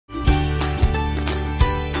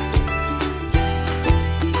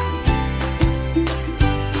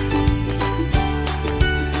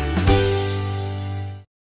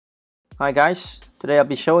Hi guys, today I'll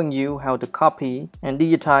be showing you how to copy and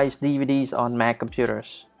digitize DVDs on Mac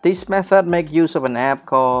computers. This method makes use of an app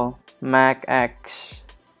called MacX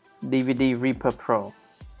DVD Ripper Pro.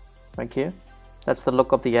 Right here, that's the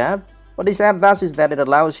look of the app. What this app does is that it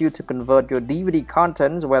allows you to convert your DVD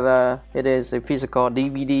contents, whether it is a physical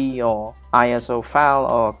DVD or ISO file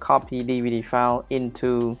or copy DVD file,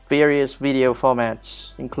 into various video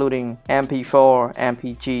formats including MP4,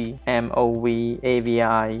 MPG, MOV,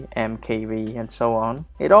 AVI, MKV, and so on.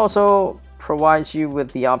 It also provides you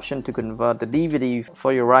with the option to convert the DVD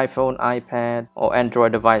for your iPhone, iPad, or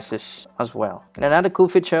Android devices as well. And another cool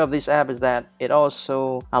feature of this app is that it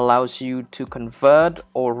also allows you to convert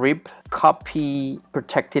or rip copy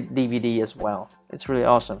protected DVD as well. It's really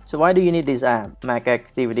awesome. So why do you need this app,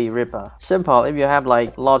 MacX DVD Ripper? Simple. If you have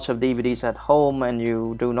like lots of DVDs at home and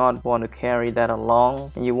you do not want to carry that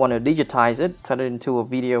along and you want to digitize it, turn it into a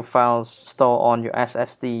video file store on your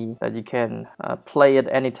SSD that you can play it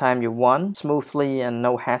anytime you want smoothly and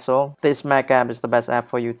no hassle, this Mac app is the best app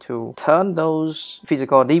for you to turn those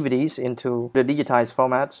physical DVDs into the digitized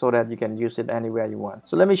format so that you can use it anywhere you want.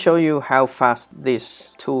 So let me show you how fast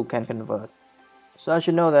this tool can convert. So as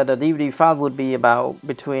you know that the DVD file would be about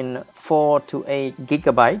between 4 to 8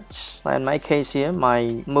 gigabytes. In my case here,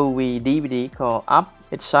 my movie DVD called Up,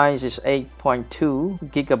 its size is 8.2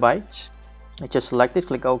 gigabytes. I just select it,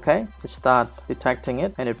 click OK. It starts detecting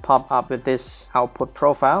it and it pops up with this output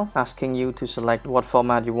profile asking you to select what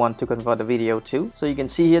format you want to convert the video to. So you can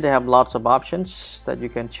see here they have lots of options that you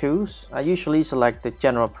can choose. I usually select the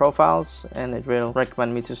general profiles and it will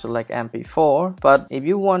recommend me to select MP4. But if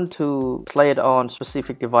you want to play it on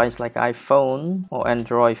specific device like iPhone or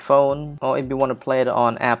Android phone, or if you want to play it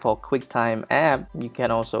on Apple QuickTime app, you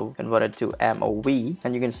can also convert it to MOV.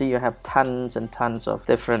 And you can see you have tons and tons of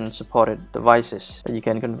different supported devices that you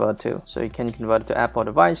can convert to. So you can convert to Apple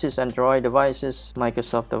devices, Android devices,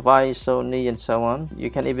 Microsoft device, Sony, and so on. You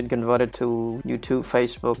can even convert it to YouTube,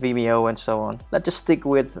 Facebook, Vimeo, and so on. Let's just stick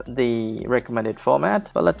with the recommended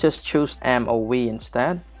format, but let's just choose MOV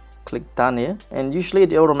instead. Click done here, and usually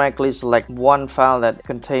it automatically selects one file that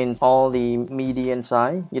contains all the media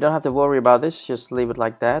inside. You don't have to worry about this, just leave it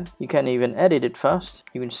like that. You can even edit it first.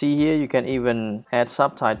 You can see here you can even add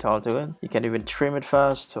subtitle to it. You can even trim it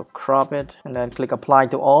first or crop it, and then click apply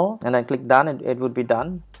to all, and then click done, and it would be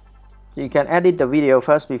done. So you can edit the video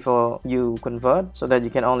first before you convert so that you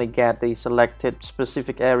can only get the selected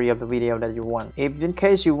specific area of the video that you want. If in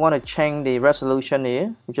case you want to change the resolution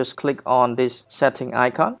here, you just click on this setting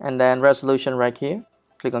icon and then resolution right here.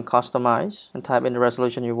 Click on customize and type in the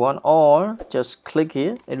resolution you want, or just click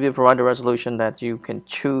here. It will provide the resolution that you can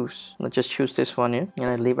choose. Let's just choose this one here and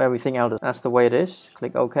I leave everything else as the way it is.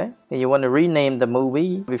 Click OK. And you want to rename the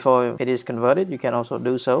movie before it is converted, you can also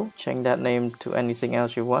do so. Change that name to anything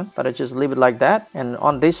else you want, but I just leave it like that. And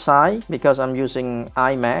on this side, because I'm using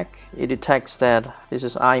iMac, it detects that this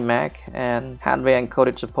is iMac and hardware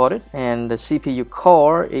encoded supported, and the CPU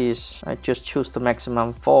core is, I just choose the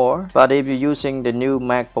maximum 4. But if you're using the new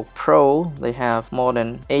MacBook Pro, they have more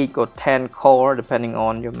than 8 or 10 core depending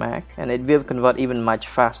on your Mac, and it will convert even much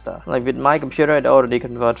faster. Like with my computer, it already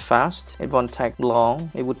converts fast. It won't take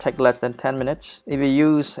long. It would take less than 10 minutes. If you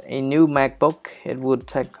use a new MacBook, it would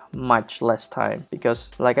take much less time, because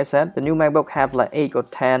like I said, the new MacBook have like 8 or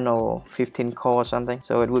 10 or 15 core or something,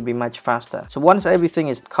 so it would be much faster. So once everything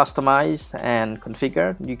is customized and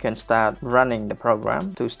configured, you can start running the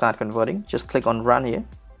program to start converting. Just click on run here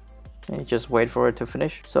and you just wait for it to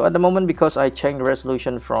finish. So at the moment, because I changed the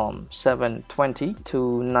resolution from 720 to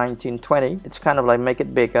 1920, it's kind of like make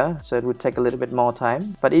it bigger, so it would take a little bit more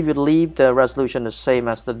time. But if you leave the resolution the same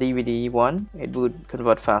as the DVD one, it would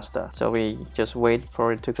convert faster. So we just wait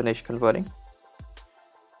for it to finish converting.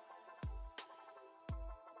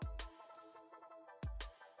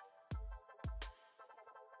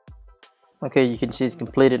 Okay, you can see it's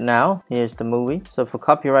completed now. Here's the movie. So for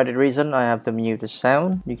copyrighted reason, I have to mute the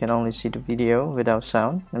sound. You can only see the video without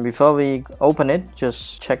sound. And before we open it,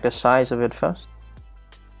 just check the size of it first.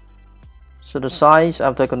 So the size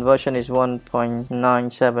after conversion is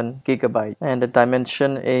 1.97 gigabyte and the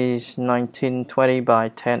dimension is 1920 by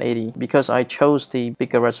 1080. Because I chose the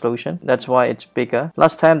bigger resolution, that's why it's bigger.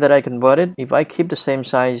 Last time that I converted, if I keep the same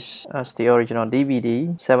size as the original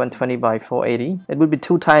DVD, 720 by 480, it would be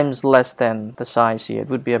 2 times less than the size here. It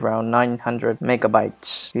would be around 900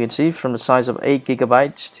 megabytes. You can see from the size of 8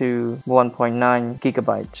 gigabytes to 1.9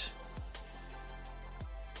 gigabytes.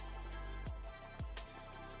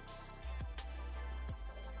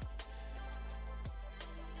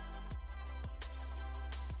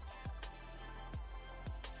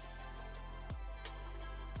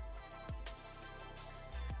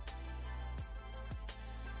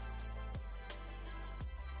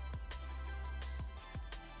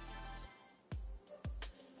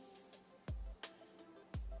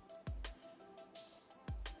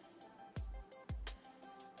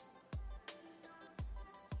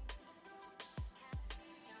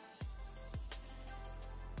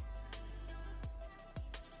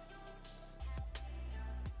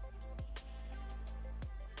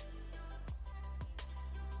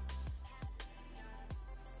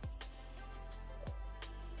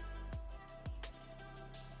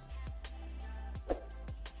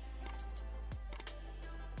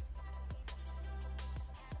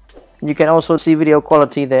 You can also see video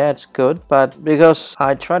quality there, it's good, but because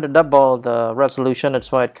I tried to double the resolution,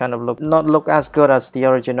 that's why it kind of not look as good as the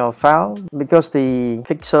original file, because the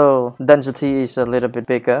pixel density is a little bit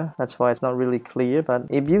bigger. That's why it's not really clear. But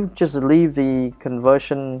if you just leave the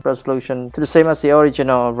conversion resolution to the same as the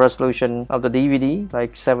original resolution of the DVD,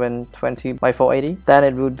 like 720 by 480, then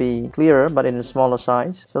it would be clearer but in a smaller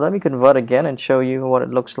size. So let me convert again and show you what it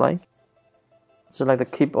looks like. Select the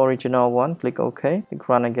keep original one, click OK, click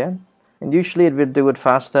run again. And usually it will do it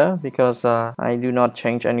faster because I do not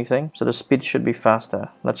change anything, so the speed should be faster.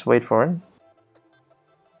 Let's wait for it.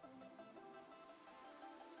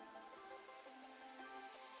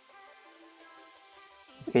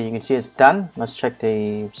 Okay, you can see it's done. Let's check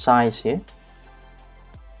the size here.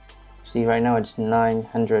 See, right now it's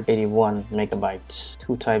 981 megabytes,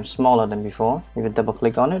 2 times smaller than before. If you double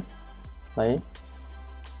click on it, play it.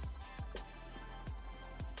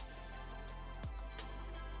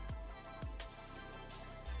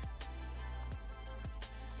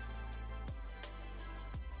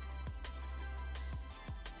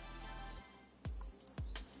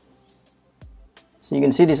 So you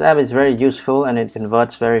can see this app is very useful and it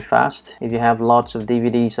converts very fast. If you have lots of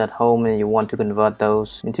DVDs at home and you want to convert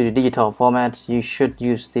those into the digital format, you should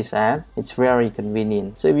use this app. It's very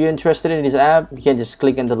convenient. So if you're interested in this app, you can just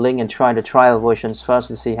click on the link and try the trial versions first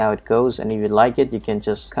to see how it goes. And if you like it, you can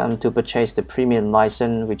just come to purchase the premium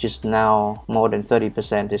license, which is now more than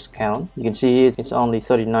 30% discount. You can see here it's only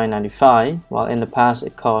 $39.95, while in the past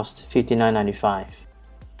it cost $59.95.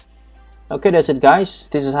 Okay, that's it guys.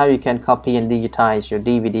 This is how you can copy and digitize your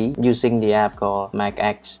DVD using the app called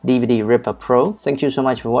MacX DVD Ripper Pro. Thank you so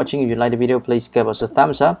much for watching. If you like the video, please give us a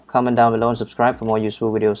thumbs up, comment down below and subscribe for more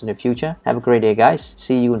useful videos in the future. Have a great day guys.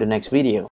 See you in the next video.